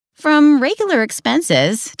From regular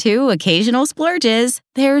expenses to occasional splurges,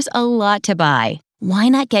 there's a lot to buy. Why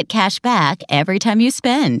not get cash back every time you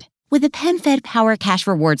spend? With a PenFed Power Cash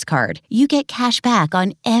Rewards card, you get cash back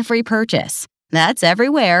on every purchase. That's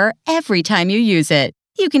everywhere, every time you use it.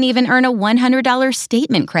 You can even earn a $100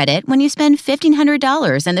 statement credit when you spend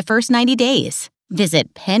 $1,500 in the first 90 days.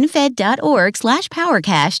 Visit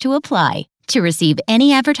PenFed.org/PowerCash to apply. To receive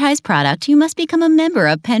any advertised product, you must become a member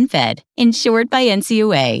of PenFed, insured by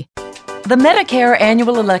NCUA. The Medicare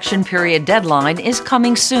annual election period deadline is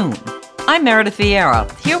coming soon. I'm Meredith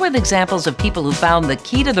Vieira, here with examples of people who found the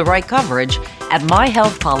key to the right coverage at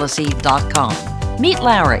myhealthpolicy.com. Meet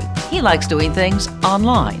Larry. He likes doing things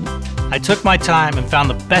online. I took my time and found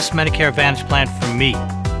the best Medicare Advantage plan for me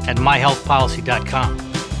at myhealthpolicy.com.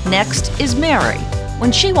 Next is Mary.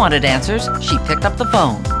 When she wanted answers, she picked up the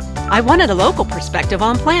phone. I wanted a local perspective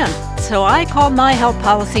on plans, so I called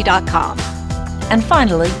myhealthpolicy.com. And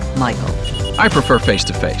finally, Michael. I prefer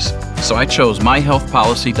face-to-face, so I chose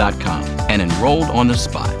myhealthpolicy.com and enrolled on the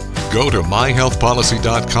spot. Go to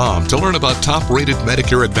myhealthpolicy.com to learn about top-rated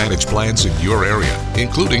Medicare Advantage plans in your area,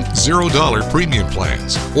 including $0 premium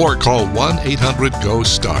plans. Or call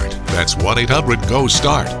 1-800-GO-START. That's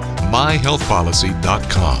 1-800-GO-START.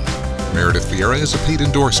 myhealthpolicy.com. Meredith Vieira is a paid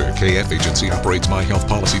endorser. KF Agency operates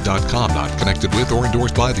myhealthpolicy.com, not connected with or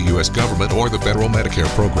endorsed by the U.S. government or the federal Medicare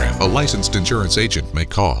program. A licensed insurance agent may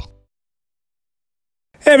call.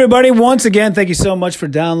 Hey, everybody. Once again, thank you so much for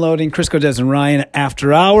downloading Crisco, Des, and Ryan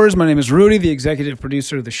After Hours. My name is Rudy, the executive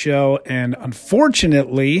producer of the show. And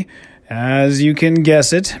unfortunately, as you can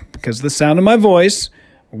guess it, because of the sound of my voice,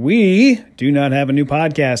 we do not have a new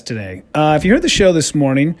podcast today. If you heard the show this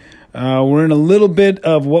morning, we're in a little bit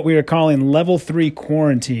of what we are calling level 3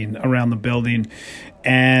 quarantine around the building.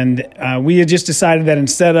 And we had just decided that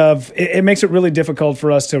instead of, it makes it really difficult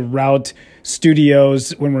for us to route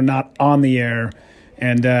studios when we're not on the air.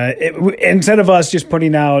 And instead of us just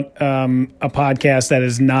putting out a podcast that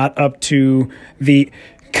is not up to the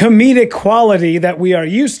comedic quality that we are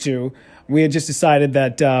used to, we had just decided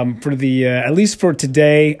that for the at least for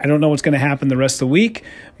today, I don't know what's going to happen the rest of the week,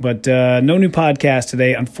 but no new podcast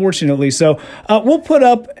today, unfortunately. So we'll put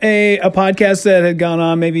up a podcast that had gone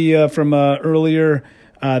on maybe from earlier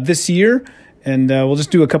this year. And we'll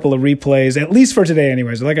just do a couple of replays, at least for today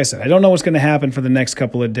anyways. Like I said, I don't know what's going to happen for the next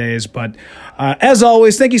couple of days. But as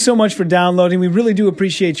always, thank you so much for downloading. We really do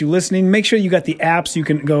appreciate you listening. Make sure you got the apps. You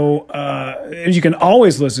can go, you can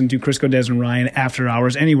always listen to Crisco, Des, and Ryan After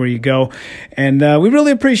Hours anywhere you go. And we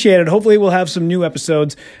really appreciate it. Hopefully we'll have some new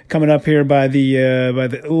episodes coming up here by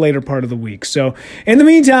the later part of the week. So in the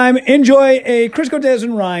meantime, enjoy a Crisco, Des,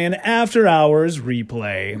 and Ryan After Hours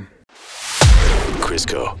replay.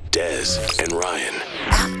 Crisco, Des, and Ryan.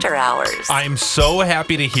 After Hours. I'm so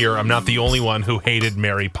happy to hear I'm not the only one who hated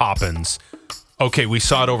Mary Poppins. Okay, we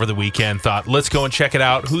saw it over the weekend, thought, let's go and check it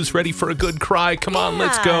out. Who's ready for a good cry? Come on,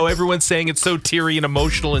 let's go. Everyone's saying it's so teary and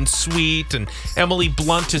emotional and sweet, and Emily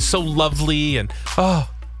Blunt is so lovely, and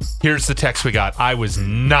here's the text we got. I was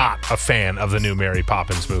not a fan of the new Mary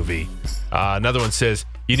Poppins movie. Another one says,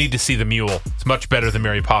 you need to see The Mule. It's much better than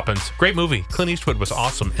Mary Poppins. Great movie. Clint Eastwood was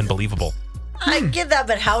awesome and believable. I get that,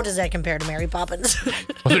 but how does that compare to Mary Poppins? Well,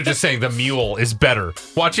 they're just saying The Mule is better.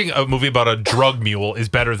 Watching a movie about a drug mule is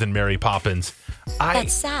better than Mary Poppins.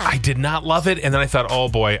 That's sad. I did not love it, and then I thought, oh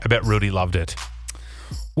boy, I bet Rudy loved it.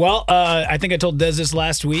 Well, I think I told Des this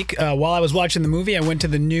last week. While I was watching the movie, I went to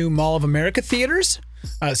the new Mall of America theaters.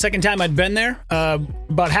 Second time I'd been there.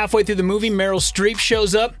 About halfway through the movie, Meryl Streep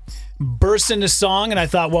shows up, bursts into song, and I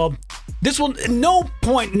thought, well, this will, at no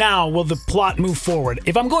point now will the plot move forward.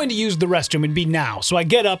 If I'm going to use the restroom, it'd be now. So I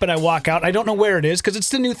get up and I walk out. I don't know where it is because it's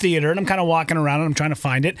the new theater, and I'm kind of walking around and I'm trying to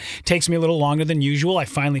find it. Takes me a little longer than usual. I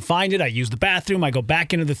finally find it. I use the bathroom. I go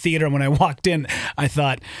back into the theater, and when I walked in, I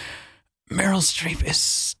thought, Meryl Streep is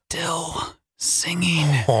still singing.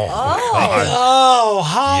 How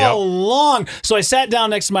long? So I sat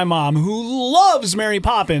down next to my mom, who loves Mary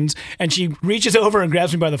Poppins, and she reaches over and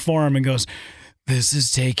grabs me by the forearm and goes, this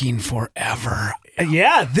is taking forever.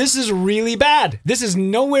 Yeah, this is really bad. This is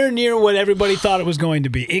nowhere near what everybody thought it was going to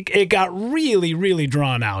be. It got really, really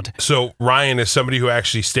drawn out. So Ryan is somebody who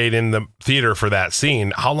actually stayed in the theater for that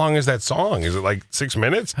scene. How long is that song? Is it like 6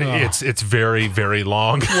 minutes? It's very, very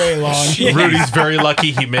long. Way long. Rudy's very lucky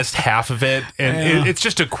he missed half of it. And it's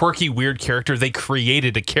just a quirky, weird character. They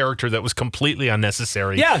created a character that was completely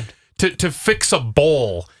unnecessary. Yeah. To fix a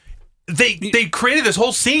bowl. They created this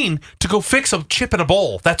whole scene to go fix a chip in a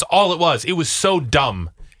bowl. That's all it was. It was so dumb.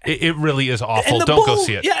 It really is awful. Don't go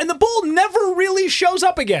see it. Yeah, and the bowl never really shows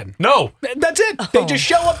up again. No. That's it. They just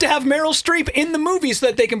show up to have Meryl Streep in the movie so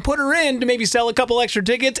that they can put her in to maybe sell a couple extra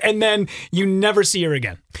tickets, and then you never see her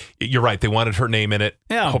again. You're right. They wanted her name in it,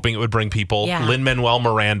 hoping it would bring people. Yeah. Lin-Manuel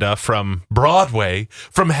Miranda from Broadway,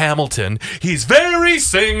 from Hamilton. He's very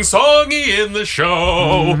sing-songy in the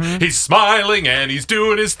show. He's smiling and he's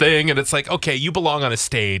doing his thing, and it's like, okay, you belong on a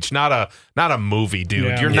stage, not a movie, dude.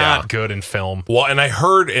 Yeah. You're not good in film. Well, and I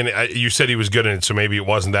heard, and you said he was good in it, so maybe it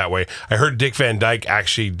wasn't that way. I heard Dick Van Dyke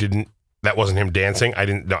actually didn't. That wasn't him dancing. I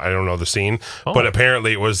don't know the scene, but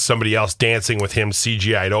apparently it was somebody else dancing with him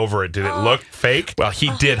CGI'd over it. Did it look fake? Well,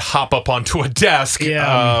 he did hop up onto a desk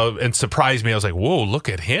and surprise me. I was like, whoa, look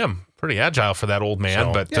at him. Pretty agile for that old man,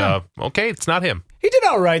 okay, it's not him. He did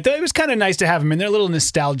all right, though. It was kind of nice to have him in there, a little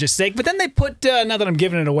nostalgia's sake. But then they put, not that I'm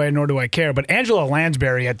giving it away, nor do I care, but Angela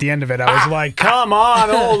Lansbury at the end of it, I was like, come on,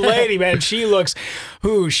 old lady, man. She looks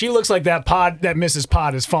like that Mrs.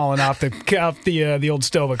 Pod has fallen off the old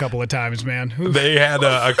stove a couple of times, man. Oof. They had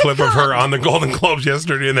a clip of her on the Golden Globes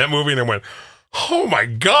yesterday in that movie, and I went, oh my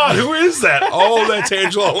God, who is that? Oh, that's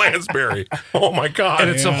Angela Lansbury. Oh my God.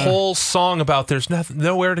 And it's a whole song about there's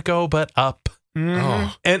nowhere to go but up.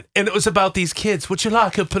 Oh. And it was about these kids. Would you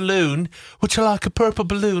like a balloon? Would you like a purple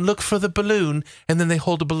balloon? Look for the balloon. And then they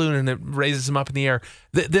hold a balloon and it raises them up in the air.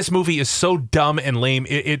 This movie is so dumb and lame.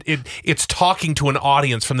 It's talking to an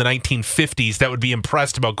audience from the 1950s that would be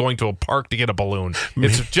impressed about going to a park to get a balloon.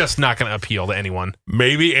 It's just not going to appeal to anyone.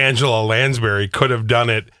 Maybe Angela Lansbury could have done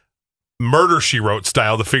it Murder, She Wrote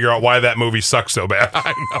style to figure out why that movie sucks so bad.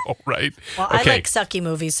 I know, right? Well, I like sucky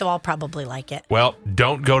movies, so I'll probably like it. Well,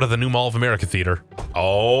 don't go to the New Mall of America Theater.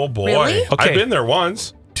 Oh, boy. Really? Okay. I've been there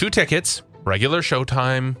once. 2 tickets, regular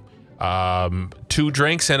showtime, 2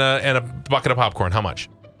 drinks, and a bucket of popcorn. How much?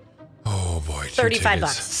 Oh, boy. $35.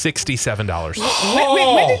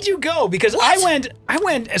 $67. When did you go? Because I went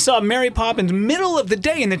and saw Mary Poppins middle of the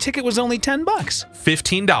day, and the ticket was only $10.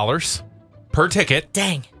 $15 per ticket.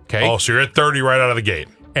 Dang. Okay. Oh, so you're at 30 right out of the gate.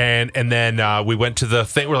 And then we went to the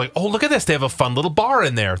thing. We're like, oh, look at this. They have a fun little bar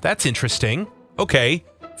in there. That's interesting. Okay.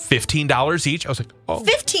 $15 each. I was like, oh.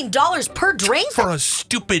 $15 per drink? For a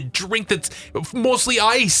stupid drink that's mostly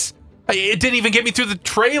ice. It didn't even get me through the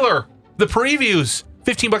trailer, the previews.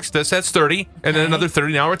 $15, that's 30, and then another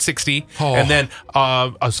 30. Now we're at 60, and then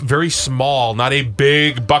a very small, not a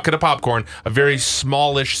big bucket of popcorn, a very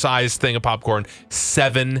smallish sized thing of popcorn,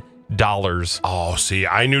 $7. Oh, see,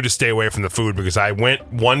 I knew to stay away from the food because I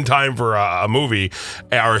went one time for a movie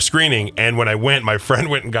or a screening, and when I went, my friend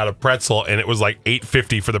went and got a pretzel, and it was like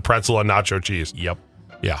 $8.50 for the pretzel and nacho cheese. Yep.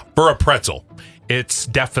 Yeah, for a pretzel. It's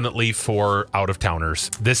definitely for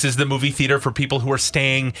out-of-towners. This is the movie theater for people who are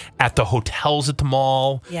staying at the hotels at the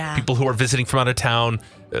mall, people who are visiting from out of town.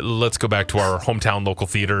 Let's go back to our hometown local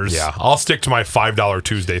theaters. Yeah, I'll stick to my $5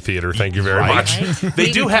 Tuesday theater. Thank you very much.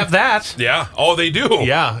 They do have that. Yeah. Oh, they do.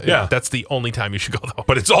 Yeah. That's the only time you should go, though.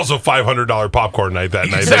 But it's also $500 popcorn night that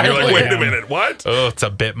night. Exactly. And you're like, wait a minute, what? Oh, it's a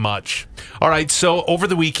bit much. All right, so over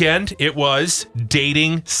the weekend, it was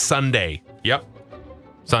Dating Sunday. Yep.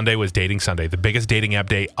 Sunday was Dating Sunday, the biggest dating app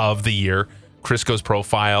day of the year. Crisco's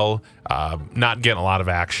profile, not getting a lot of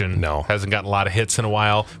action. No. Hasn't gotten a lot of hits in a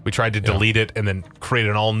while. We tried to delete it and then create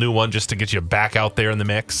an all new one just to get you back out there in the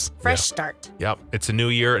mix. Fresh start. Yep. It's a new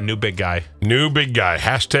year, a new big guy. New big guy.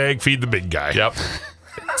 Hashtag feed the big guy. Yep.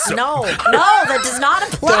 No, that does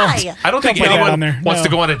not apply. I don't think put that on anyone there. wants No. to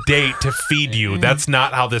go on a date to feed you. That's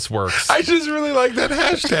not how this works. I just really like that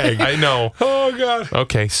hashtag. I know. Oh, God.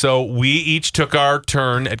 Okay, so we each took our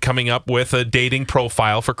turn at coming up with a dating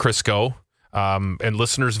profile for Crisco, and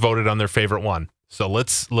listeners voted on their favorite one. So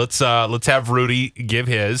let's have Rudy give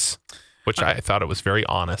his, which I thought it was very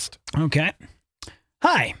honest. Okay.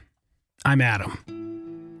 Hi, I'm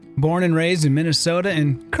Adam. Born and raised in Minnesota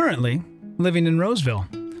and currently living in Roseville.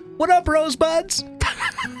 What up, Rosebuds?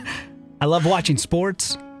 I love watching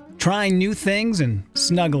sports, trying new things, and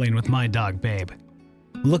snuggling with my dog, Babe.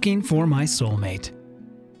 Looking for my soulmate.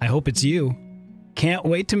 I hope it's you. Can't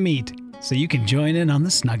wait to meet so you can join in on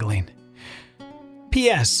the snuggling.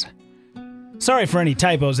 P.S. Sorry for any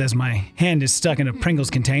typos as my hand is stuck in a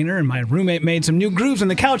Pringles container and my roommate made some new grooves on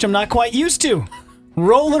the couch I'm not quite used to.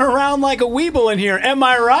 Rolling around like a weeble in here, am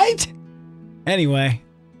I right? Anyway,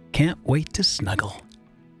 can't wait to snuggle.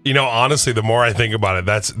 You know, honestly, the more I think about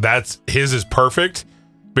it, that's his is perfect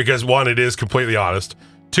because 1, it is completely honest.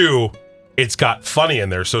 2, it's got funny in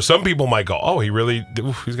there. So some people might go, oh,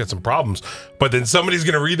 he's got some problems. But then somebody's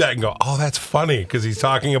going to read that and go, oh, that's funny because he's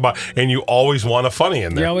talking about, and you always want a funny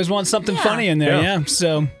in there. You always want something funny in there, yeah.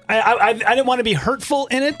 So I didn't want to be hurtful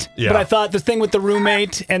in it, but I thought the thing with the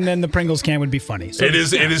roommate and then the Pringles can would be funny. So it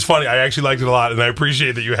is funny. I actually liked it a lot, and I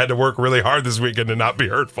appreciate that you had to work really hard this weekend to not be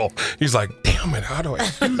hurtful. He's like, damn it, how do I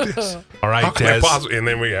do this? All right, Des. And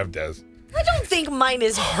then we have Des. I don't think mine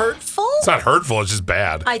is hurtful. It's not hurtful. It's just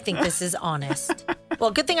bad. I think this is honest. Well,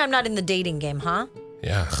 good thing I'm not in the dating game, huh?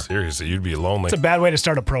 Yeah, seriously. You'd be lonely. It's a bad way to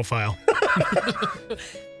start a profile.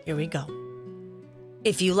 Here we go.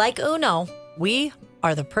 If you like Uno, we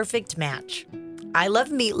are the perfect match. I love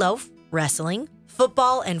meatloaf, wrestling,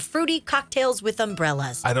 football, and fruity cocktails with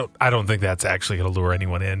umbrellas. I don't think that's actually going to lure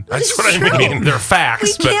anyone in. That's what I mean. They're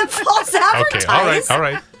facts. We can't false advertise. Okay, all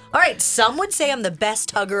right. All right, some would say I'm the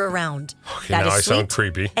best hugger around. Okay, now I sound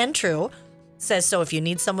creepy. And true. Says, so if you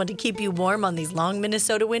need someone to keep you warm on these long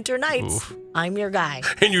Minnesota winter nights, I'm your guy.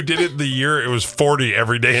 And you did it the year it was 40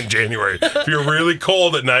 every day in January. If you're really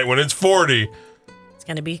cold at night when it's 40. It's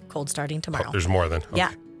going to be cold starting tomorrow. Oh, there's more then. Okay.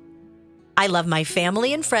 Yeah. I love my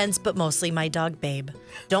family and friends, but mostly my dog, Babe.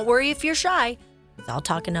 Don't worry if you're shy. I'll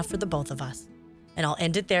talk enough for the both of us. And I'll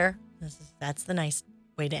end it there. That's the nice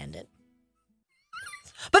way to end it.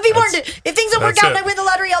 But be warned, if things don't work out and I win the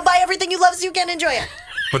lottery, I'll buy everything you love so you can enjoy it.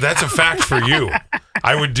 But that's a fact for you.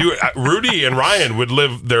 I would do it. Rudy and Ryan would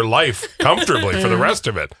live their life comfortably for the rest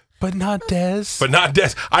of it. But not Des.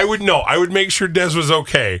 I would make sure Des was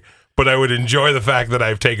okay, but I would enjoy the fact that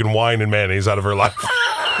I've taken wine and mayonnaise out of her life.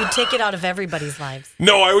 You'd take it out of everybody's lives.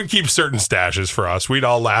 No, I would keep certain stashes for us. We'd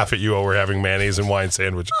all laugh at you while we're having mayonnaise and wine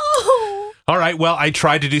sandwich. Oh. All right, well, I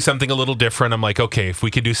tried to do something a little different. I'm like, okay, if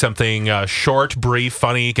we could do something short, brief,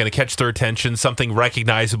 funny, going to catch their attention, something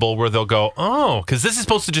recognizable where they'll go, oh, because this is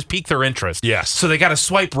supposed to just pique their interest. Yes. So they got to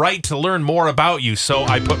swipe right to learn more about you. So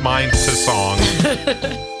I put mine to song.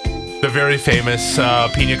 The very famous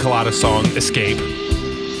Pina Colada song, Escape,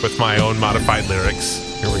 with my own modified lyrics.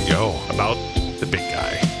 Here we go. About the big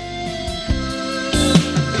guy.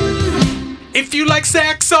 If you like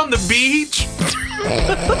sex on the beach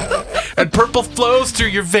and purple flows through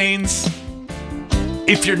your veins,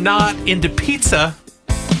 if you're not into pizza,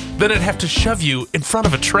 then I'd have to shove you in front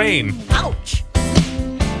of a train. Ouch.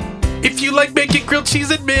 If you like making grilled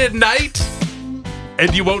cheese at midnight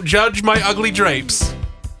and you won't judge my ugly drapes,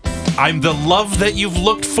 I'm the love that you've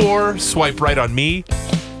looked for. Swipe right on me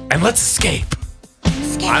and let's escape.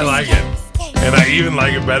 I like it. And I even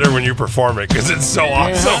like it better when you perform it because it's so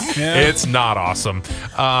awesome. Yeah. It's not awesome.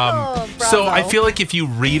 So I feel like if you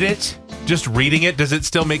read it, just reading it, does it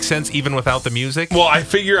still make sense even without the music? Well, I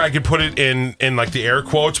figure I could put it in like the air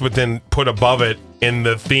quotes, but then put above it in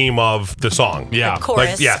the theme of the song. Yeah. The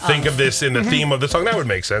chorus think of this in the theme of the song. That would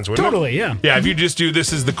make sense, wouldn't Totally, yeah. Yeah, if you just do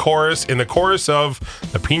this is the chorus, in the chorus of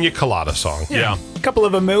the Pina Colada song. Yeah. A couple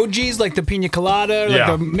of emojis like the pina colada, like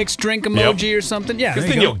Yeah. a mixed drink emoji or something. Yeah, Because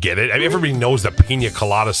then you'll get it. I mean, everybody knows the Pina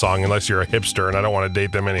Colada song unless you're a hipster, and I don't want to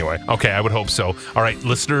date them anyway. Okay, I would hope so. All right,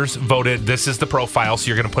 listeners voted. This is the profile, so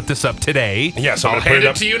you're going to put this up today. Yeah, so I'll hand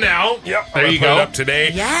it to you now. Yep, There you put go. it up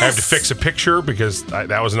today. Yes. I have to fix a picture because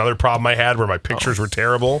that was another problem I had where my pictures were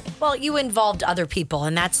terrible. Well, you involved other people,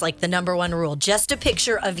 and that's like the number one rule. Just a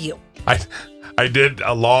picture of you. I did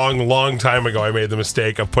a long time ago. I made the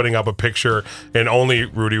mistake of putting up a picture, and only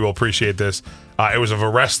Rudy will appreciate this. It was of a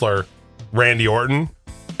wrestler, Randy Orton,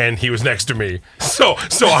 and he was next to me. So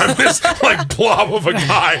I'm this like blob of a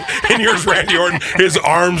guy, and here's Randy Orton. His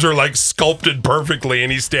arms are like sculpted perfectly,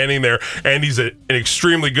 and he's standing there, and he's an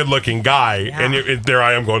extremely good-looking guy. Yeah. And there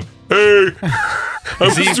I am going, hey, I'm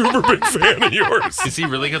a super big fan of yours. Is he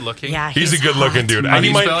really good looking? Yeah, He's a good-looking dude. How do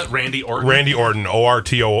you might spell it? Randy Orton? Randy Orton,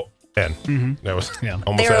 Orton. That was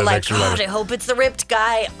almost They had were an like, extra God, letter. I hope it's the ripped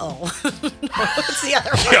guy. Oh, no, it's the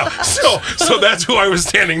other one. Yeah, so that's who I was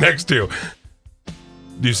standing next to.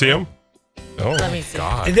 Do you see him? Oh, Let me see.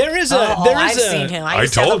 God. There is a. I've seen him. I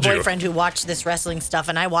used to have a told you. boyfriend who watched this wrestling stuff,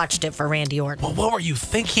 and I watched it for Randy Orton. Well, what were you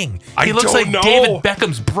thinking? I He looks don't like know. David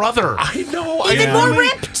Beckham's brother. I know. Even more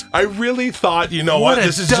ripped. I really thought, you know What what? a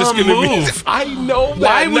This is just dumb going to be. move. I know that.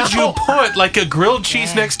 Why would now. you put like a grilled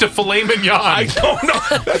cheese next to filet mignon? I don't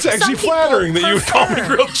know. That's actually people flattering that you would call me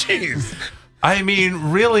prefer. grilled cheese. I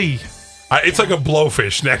mean, really? It's like a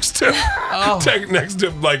blowfish next to, next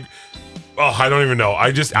to like. Oh, I don't even know.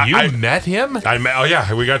 You met him? Oh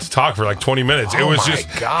yeah, we got to talk for like 20 minutes. It Oh was my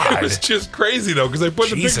just, God. it was just crazy though because I put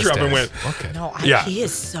Jesus, the picture up and Dennis. went. Okay. No, Yeah. he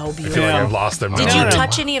is so I feel beautiful. like I've lost them. Did now. you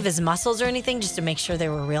touch any of his muscles or anything just to make sure they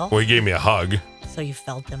were real? Well, he gave me a hug. So you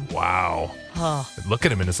felt him. Wow. Oh. Look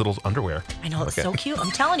at him in his little underwear. I know, it's so cute.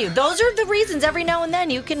 I'm telling you, those are the reasons every now and then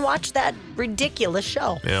you can watch that ridiculous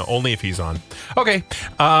show. Yeah, only if he's on. Okay,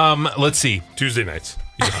 let's see. Tuesday nights.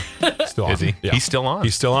 He's on. Still on. Is he? Yeah. He's still on.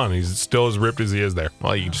 He's still on. He's still as ripped as he is there.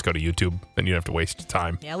 Well, you can just go to YouTube, then you don't have to waste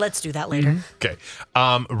time. Yeah, let's do that later. Okay.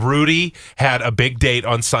 Rudy had a big date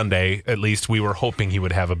on Sunday. At least we were hoping he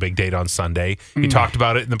would have a big date on Sunday. He talked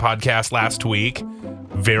about it in the podcast last week.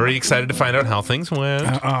 Very excited to find out how things went.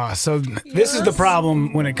 So this is the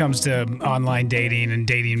problem when it comes to online dating and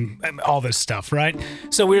dating, all this stuff, right?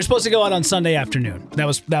 So we were supposed to go out on Sunday afternoon. That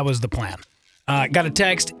was the plan. Got a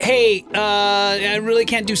text, hey, I really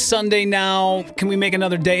can't do Sunday now. Can we make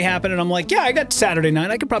another day happen? And I'm like, yeah, I got Saturday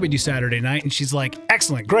night. I could probably do Saturday night. And she's like,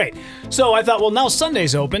 excellent, great. So I thought, well, now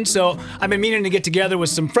Sunday's open. So I've been meaning to get together with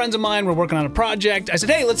some friends of mine. We're working on a project. I said,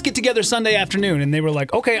 hey, let's get together Sunday afternoon. And they were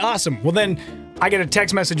like, okay, awesome. Well, then I get a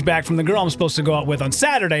text message back from the girl I'm supposed to go out with on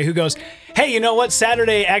Saturday who goes, hey, you know what?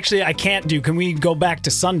 Saturday, actually, I can't do. Can we go back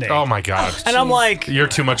to Sunday? Oh, my God. And I'm like... You're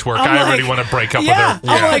too much work. I already want to break up with her.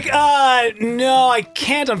 I'm like, no, I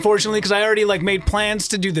can't, unfortunately, because I already made plans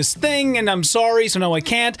to do this thing, and I'm sorry, so no, I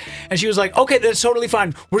can't. And she was like, okay, that's totally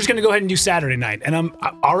fine. We're just going to go ahead and do Saturday night. And I'm,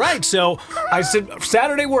 all right. So I said,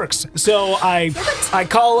 Saturday works. So I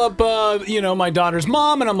call up, my daughter's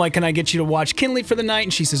mom, and I'm like, can I get you to watch Kinley for the night?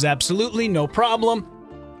 And she says, absolutely, no problem.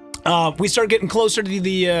 We start getting closer to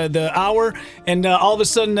the hour, and all of a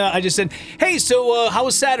sudden I just said, hey, so how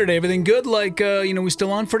was Saturday? Everything good? We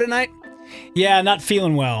still on for tonight? Yeah, not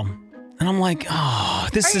feeling well. And I'm like, oh,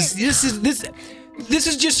 this is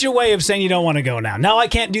just your way of saying you don't want to go now. Now I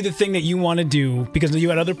can't do the thing that you want to do because you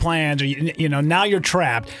had other plans, or now you're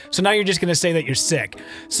trapped. So now you're just going to say that you're sick.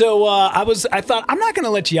 So I thought, I'm not going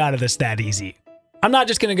to let you out of this that easy. I'm not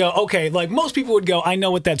just going to go, okay, like most people would go, I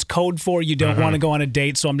know what that's code for. You don't want to go on a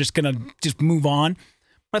date, so I'm just going to just move on.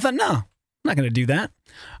 But I thought, no, I'm not going to do that.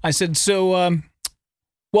 I said, so,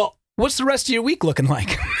 well, what's the rest of your week looking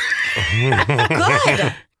like?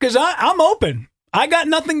 Good. Because I'm open. I got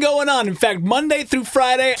nothing going on. In fact, Monday through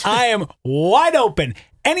Friday, I am wide open.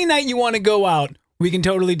 Any night you want to go out, we can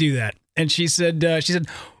totally do that. And she said,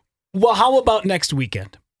 well, how about next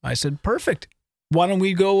weekend? I said, perfect. Why don't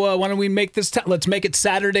we go? Why don't we make this? Let's make it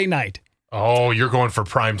Saturday night. Oh, you're going for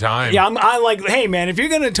prime time. Yeah, I like. Hey, man, if you're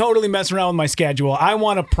gonna totally mess around with my schedule, I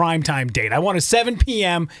want a prime time date. I want a 7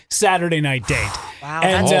 p.m. Saturday night date. Wow,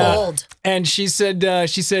 that's bold. And she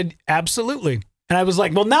said, absolutely. And I was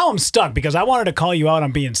like, well, now I'm stuck because I wanted to call you out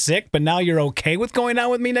on being sick, but now you're okay with going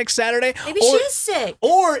out with me next Saturday? Maybe she is sick.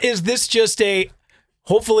 Or is this just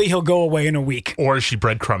hopefully he'll go away in a week? Or is she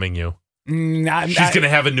breadcrumbing you? She's going to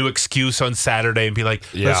have a new excuse on Saturday and be like,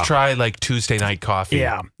 let's try Tuesday night coffee.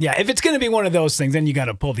 Yeah. If it's going to be one of those things, then you got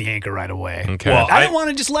to pull the anchor right away. Okay. Well, I don't want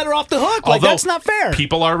to just let her off the hook. That's not fair.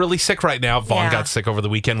 People are really sick right now. Vaughn got sick over the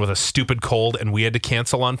weekend with a stupid cold, and we had to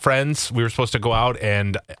cancel on Friends. We were supposed to go out,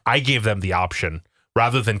 and I gave them the option.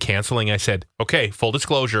 Rather than canceling, I said, okay, full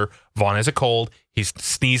disclosure, Vaughn has a cold. He's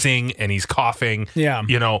sneezing and he's coughing. Yeah.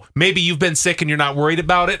 Maybe you've been sick and you're not worried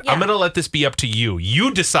about it. Yeah. I'm going to let this be up to you.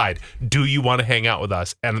 You decide, do you want to hang out with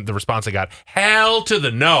us? And the response I got, hell to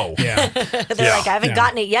the no. Yeah. They're like, I haven't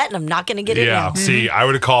gotten it yet and I'm not going to get it now. See, I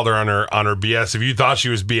would have called her on her BS. If you thought she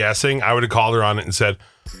was BSing, I would have called her on it and said,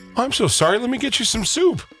 I'm so sorry. Let me get you some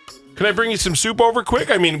soup. Can I bring you some soup over quick?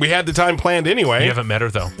 I mean, we had the time planned anyway. You haven't met her,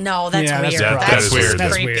 though. No, that's weird. That's weird.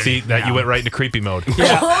 That's weird. See, you went right into creepy mode.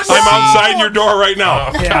 Yeah. I'm outside your door right now.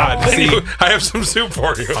 Oh, God. See, I have some soup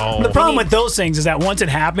for you. The problem with those things is that once it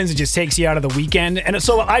happens, it just takes you out of the weekend. And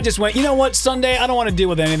so I just went, you know what, Sunday, I don't want to deal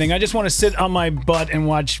with anything. I just want to sit on my butt and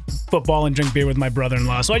watch football and drink beer with my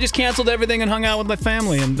brother-in-law. So I just canceled everything and hung out with my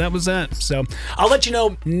family, and that was that. So I'll let you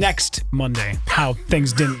know next Monday how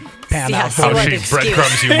things didn't pan out. How she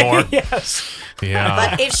breadcrumbs you more. Yes. Yeah.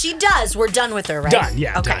 But if she does, we're done with her, right? Done.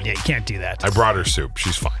 Yeah, okay. done. Yeah, you can't do that. I brought her soup.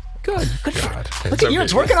 She's fine. Good. God. Look at you.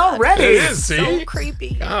 It's working already. It is, see? So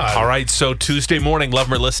creepy. God. All right, so Tuesday morning, Love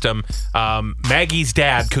 'em or List 'em. Maggie's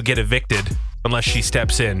dad could get evicted unless she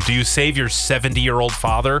steps in. Do you save your 70-year-old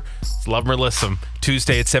father? It's Love 'em or List 'em.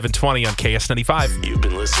 Tuesday at 7:20 on KS95. You've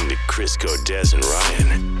been listening to Crisco, Des, and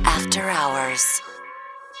Ryan. After Hours.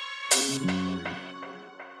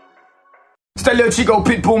 It's that little Chico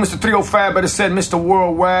Pitbull, Mr. 305, better said Mr.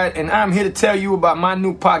 Worldwide, and I'm here to tell you about my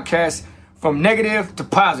new podcast, From Negative to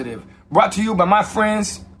Positive, brought to you by my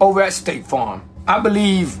friends over at State Farm. I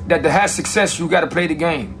believe that to have success, you got to play the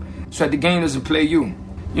game, so that the game doesn't play you.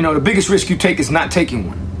 The biggest risk you take is not taking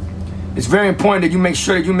one. It's very important that you make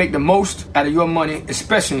sure that you make the most out of your money,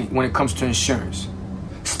 especially when it comes to insurance.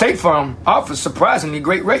 State Farm offers surprisingly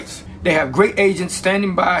great rates. They have great agents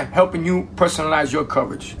standing by helping you personalize your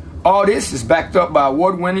coverage. All this is backed up by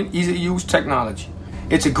award-winning, easy-to-use technology.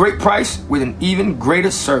 It's a great price with an even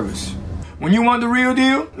greater service. When you want the real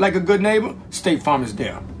deal, like a good neighbor, State Farm is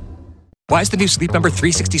there. Why is the new Sleep Number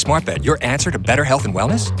 360 smart bed your answer to better health and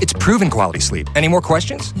wellness? It's proven quality sleep. Any more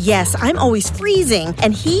questions? Yes, I'm always freezing,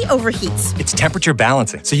 and he overheats. It's temperature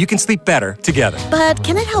balancing, so you can sleep better together. But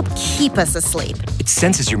can it help keep us asleep? It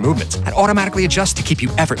senses your movements and automatically adjusts to keep you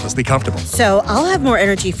effortlessly comfortable. So I'll have more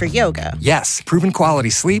energy for yoga. Yes, proven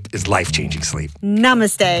quality sleep is life-changing sleep.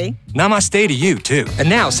 Namaste. Namaste to you, too. And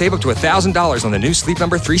now, save up to $1,000 on the new Sleep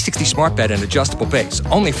Number 360 smart bed and adjustable base,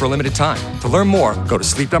 only for a limited time. To learn more, go to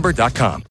sleepnumber.com.